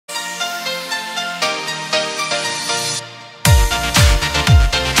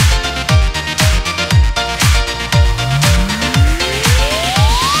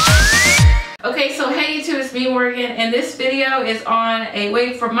Morgan, and this video is on a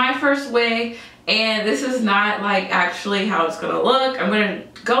wig from my first wig, and this is not like actually how it's gonna look. I'm gonna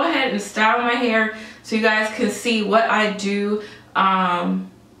go ahead and style my hair so you guys can see what I do, how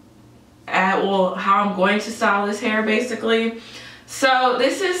I'm going to style this hair basically. So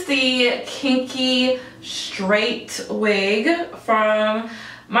this is the Kinky straight wig from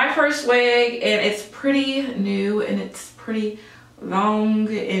my first wig, and it's pretty new and it's pretty long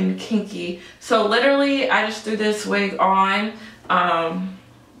and kinky. So literally I just threw this wig on. I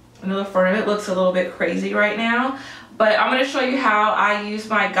know the front of it looks a little bit crazy right now, but I'm going to show you how I use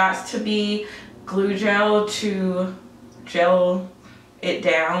my Got2b glue gel to gel it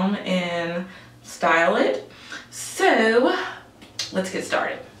down and style it. So let's get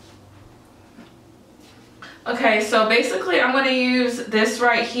started. Okay, so basically I'm going to use this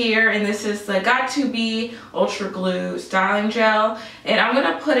right here, and this is the Got2b Ultra Glue Styling Gel, and I'm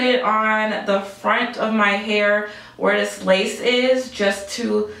going to put it on the front of my hair where this lace is, just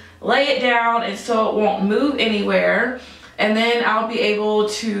to lay it down and so it won't move anywhere, and then I'll be able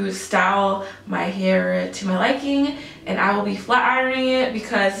to style my hair to my liking, and I will be flat ironing it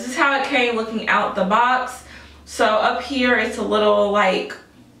because this is how it came looking out the box. So up here it's a little like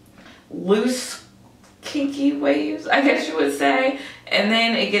loose kinky waves, I guess you would say, and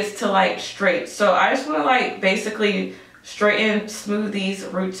then it gets to like straight. So I just want to like basically straighten, smooth these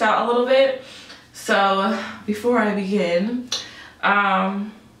roots out a little bit. So before I begin,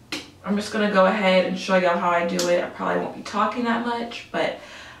 I'm just gonna go ahead and show y'all how I do it. I probably won't be talking that much, but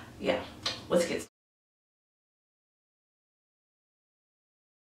yeah, let's get started.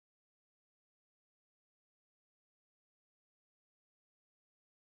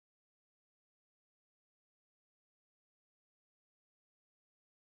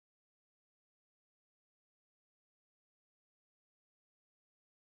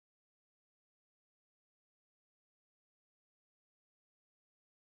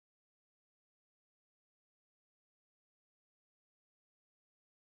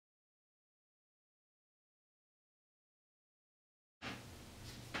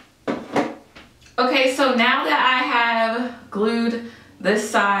 Okay, so now that I have glued this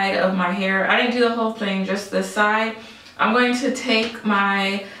side of my hair, I didn't do the whole thing, just this side. I'm going to take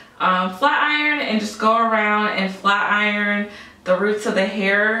my flat iron and just go around and flat iron the roots of the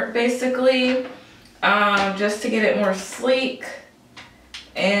hair basically, just to get it more sleek.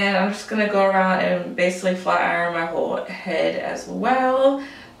 And I'm just gonna go around and basically flat iron my whole head as well.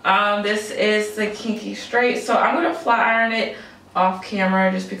 This is the Kinky straight, so I'm gonna flat iron it off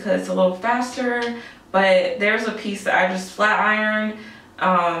camera just because it's a little faster, but there's a piece that I just flat ironed,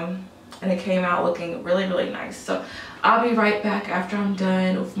 and it came out looking really, really nice. So I'll be right back after I'm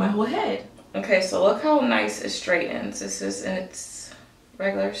done with my whole head. Okay, so look how nice it straightens. This is in its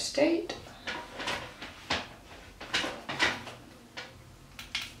regular state.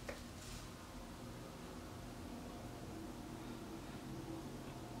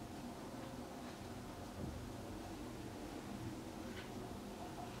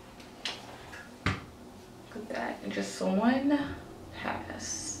 That and just one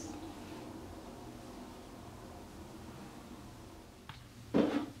pass.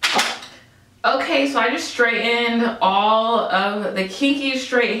 Okay, so I just straightened all of the Kinky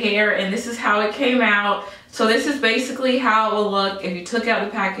straight hair, and this is how it came out. So this is basically how it will look if you took out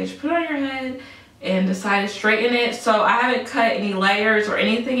the package, put it on your head, and decided to straighten it. So I haven't cut any layers or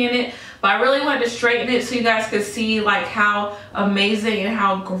anything in it, but I really wanted to straighten it so you guys could see like how amazing and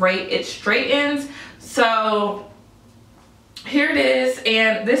how great it straightens. So here it is,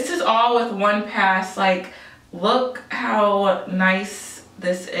 and this is all with one pass. Like, look how nice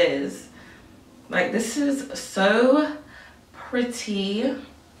this is. Like, this is so pretty.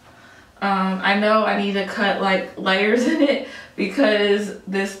 I know I need to cut like layers in it because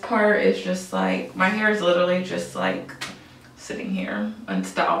this part is just like, my hair is literally just like sitting here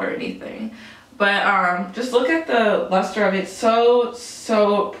unstyled or anything. But just look at the luster of it.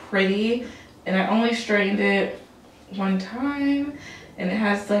 So pretty. And I only straightened it one time, and it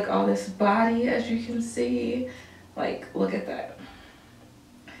has like all this body, as you can see. Like, look at that.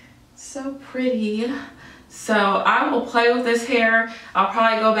 So pretty. So I will play with this hair. I'll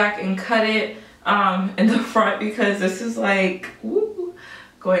probably go back and cut it in the front because this is like, woo,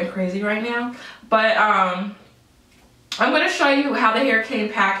 going crazy right now. But I'm going to show you how the hair came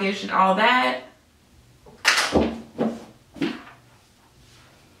packaged and all that.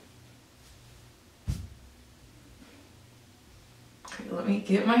 Let me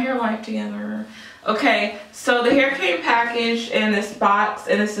get my hair life together. Okay, so the hair came packaged in this box,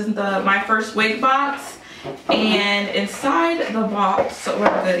 and this is my first wig box. And inside the box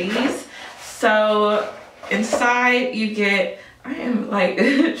were goodies. So inside you get, I am like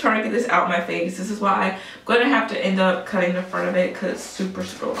trying to get this out my face. This is why I'm gonna have to end up cutting the front of it because it's super,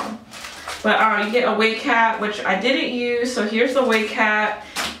 super long. But you get a wig cap, which I didn't use. So here's the wig cap.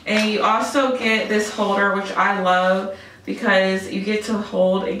 And you also get this holder, which I love because you get to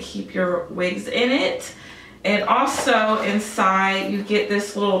hold and keep your wigs in it. And also inside you get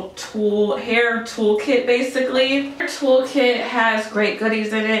this little hair toolkit basically. Your toolkit has great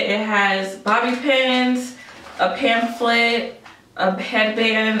goodies in it. It has bobby pins, a pamphlet, a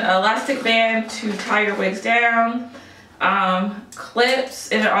headband, an elastic band to tie your wigs down,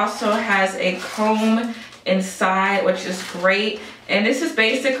 clips, and it also has a comb inside, which is great. And this is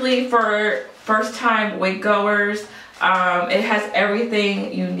basically for first time wig goers. It has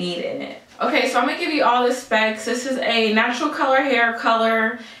everything you need in it. Okay, so I'm gonna give you all the specs. This is a natural color hair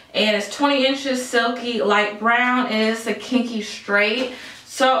color, and it's 20 inches silky light brown, and it's the Kinky straight.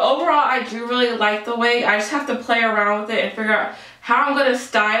 So overall, I do really like the wig. I just have to play around with it and figure out how I'm gonna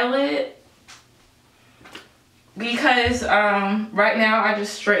style it, because right now I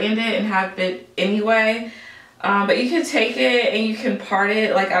just straightened it and have it anyway. But you can take it and you can part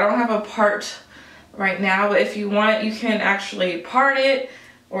it. Like, I don't have a part right now, but if you want, you can actually part it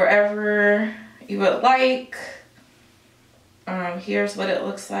wherever you would like. Here's what it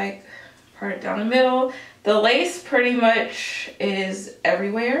looks like. Part it down the middle. The lace pretty much is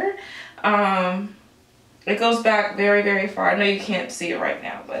everywhere. It goes back very, very far. I know you can't see it right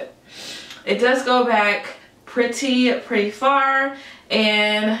now, but it does go back pretty far.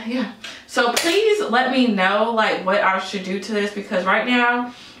 And yeah, so please let me know like what I should do to this, because right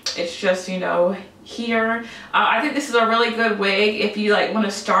now it's just, you know, here. I think this is a really good wig if you like want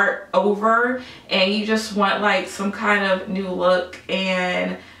to start over and you just want like some kind of new look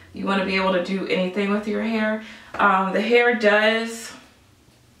and you want to be able to do anything with your hair. The hair does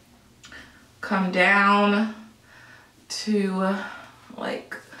come down to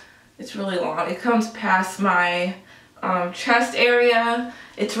like, it's really long. It comes past my chest area.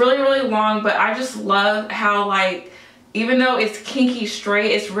 It's really long, but I just love how, like, even though it's kinky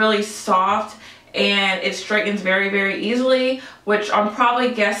straight, it's really soft and it straightens very easily, which I'm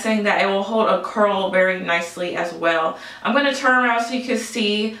probably guessing that it will hold a curl very nicely as well. I'm going to turn around so you can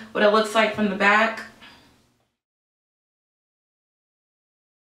see what it looks like from the back.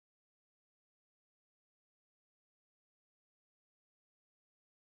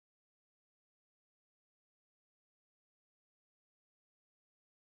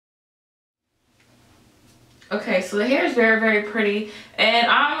 Okay, so the hair is very pretty, and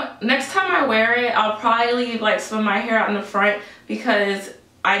next time I wear it, I'll probably leave like some of my hair out in the front, because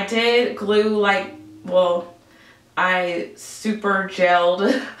I did glue, like, well, I super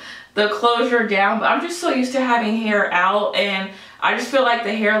gelled the closure down, but I'm just so used to having hair out, and I just feel like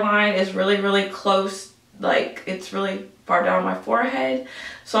the hairline is really close, like it's really far down my forehead.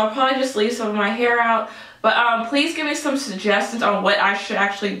 So I'll probably just leave some of my hair out, but please give me some suggestions on what I should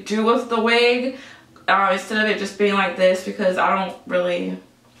actually do with the wig. Instead of it just being like this, because I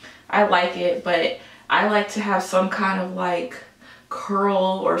like it, but I like to have some kind of like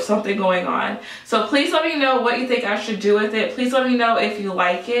curl or something going on. So please let me know what you think I should do with it. Please let me know if you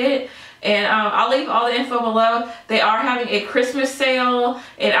like it. And I'll leave all the info below. They are having a Christmas sale,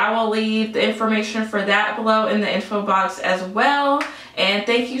 and I will leave the information for that below in the info box as well. And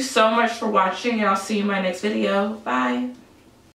thank you so much for watching, and I'll see you in my next video. Bye.